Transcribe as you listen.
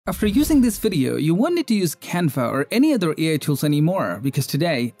After using this video, you won't need to use Canva or any other AI tools anymore because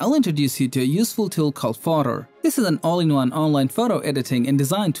today I'll introduce you to a useful tool called Fotor. This is an all-in-one online photo editing and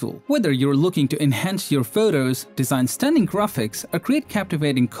design tool. Whether you're looking to enhance your photos, design stunning graphics, or create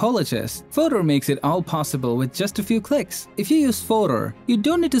captivating collages, Fotor makes it all possible with just a few clicks. If you use Fotor, you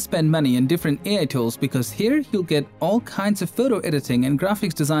don't need to spend money on different AI tools because here you'll get all kinds of photo editing and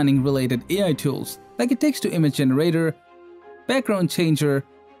graphics designing related AI tools like a text-to-image generator, background changer,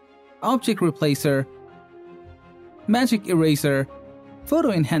 object replacer, magic eraser,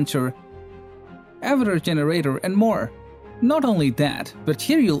 photo enhancer, avatar generator, and more. Not only that, but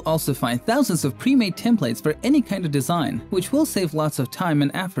here you'll also find thousands of pre-made templates for any kind of design, which will save lots of time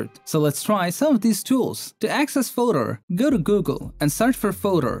and effort. So let's try some of these tools. To access Fotor, go to Google and search for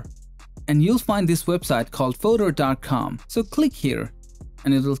Fotor, and you'll find this website called Fotor.com. So click here,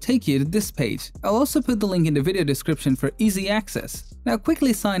 and it'll take you to this page. I'll also put the link in the video description for easy access. Now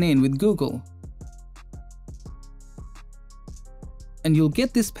quickly sign in with Google, and you'll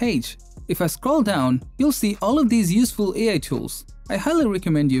get this page. If I scroll down, you'll see all of these useful AI tools. I highly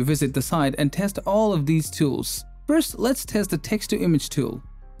recommend you visit the site and test all of these tools. First, let's test the text-to-image tool.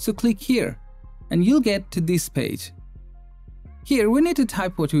 So click here, and you'll get to this page. Here we need to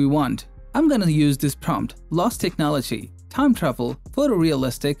type what we want. I'm gonna use this prompt: lost technology, time travel,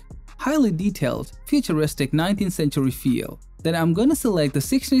 photorealistic, highly detailed, futuristic 19th century feel. Then I'm gonna select the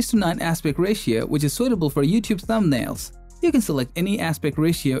 16:9 aspect ratio, which is suitable for YouTube thumbnails. You can select any aspect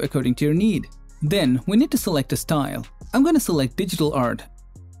ratio according to your need. Then we need to select a style. I'm gonna select digital art.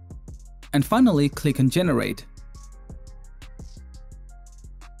 And finally click on generate.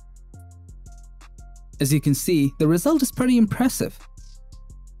 As you can see, the result is pretty impressive.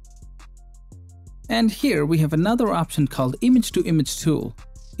 And here we have another option called image-to-image tool.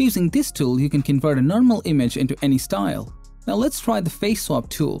 Using this tool, you can convert a normal image into any style. Now let's try the face swap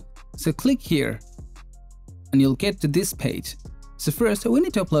tool. So click here, and you'll get to this page. So first, we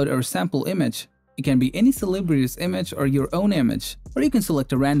need to upload our sample image. It can be any celebrity's image or your own image, or you can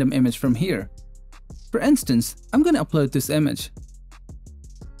select a random image from here. For instance, I'm going to upload this image.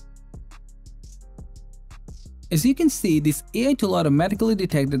 As you can see, this AI tool automatically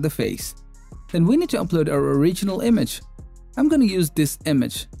detected the face. Then we need to upload our original image. I'm going to use this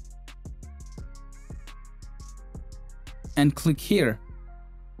image. And click here.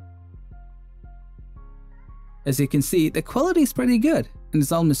 As you can see, the quality is pretty good and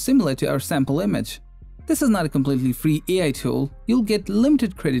is almost similar to our sample image. This is not a completely free AI tool. You'll get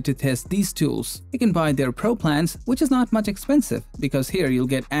limited credit to test these tools. You can buy their pro plans, which is not much expensive because here you'll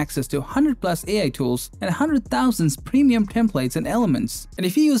get access to 100+ AI tools and 100,000 premium templates and elements. And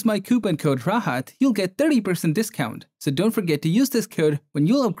if you use my coupon code Rahat, you'll get 30% discount. So don't forget to use this code when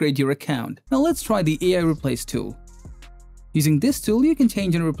you'll upgrade your account. Now let's try the AI replace tool. Using this tool, you can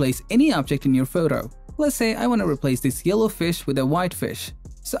change and replace any object in your photo. Let's say I want to replace this yellow fish with a white fish.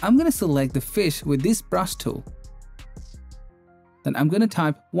 So I'm going to select the fish with this brush tool. Then I'm going to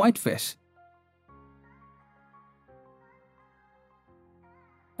type white fish.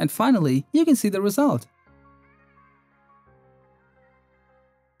 And finally, you can see the result.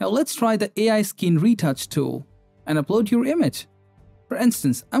 Now let's try the AI skin retouch tool and upload your image. For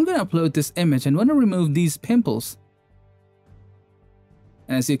instance, I'm going to upload this image and want to remove these pimples.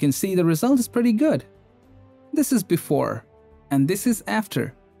 And as you can see, the result is pretty good. This is before, and this is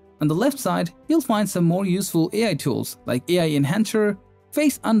after. On the left side, you'll find some more useful AI tools like AI Enhancer,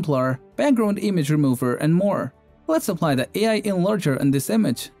 Face Unblur, Background Image Remover, and more. Let's apply the AI Enlarger on this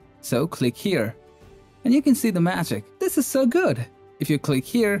image. So click here, and you can see the magic. This is so good. If you click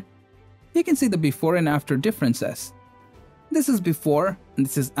here, you can see the before and after differences. This is before, and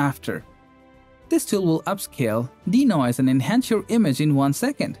this is after. This tool will upscale, denoise, and enhance your image in 1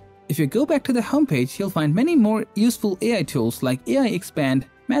 second. If you go back to the homepage, you'll find many more useful AI tools like AI Expand,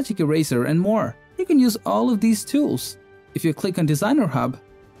 Magic Eraser, and more. You can use all of these tools. If you click on Designer Hub,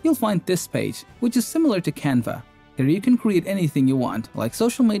 you'll find this page, which is similar to Canva. Here you can create anything you want, like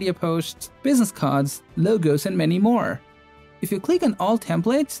social media posts, business cards, logos, and many more. If you click on All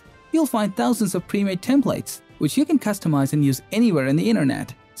Templates, you'll find thousands of pre-made templates, which you can customize and use anywhere on the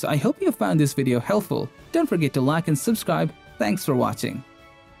internet. So I hope you found this video helpful. Don't forget to like and subscribe. Thanks for watching.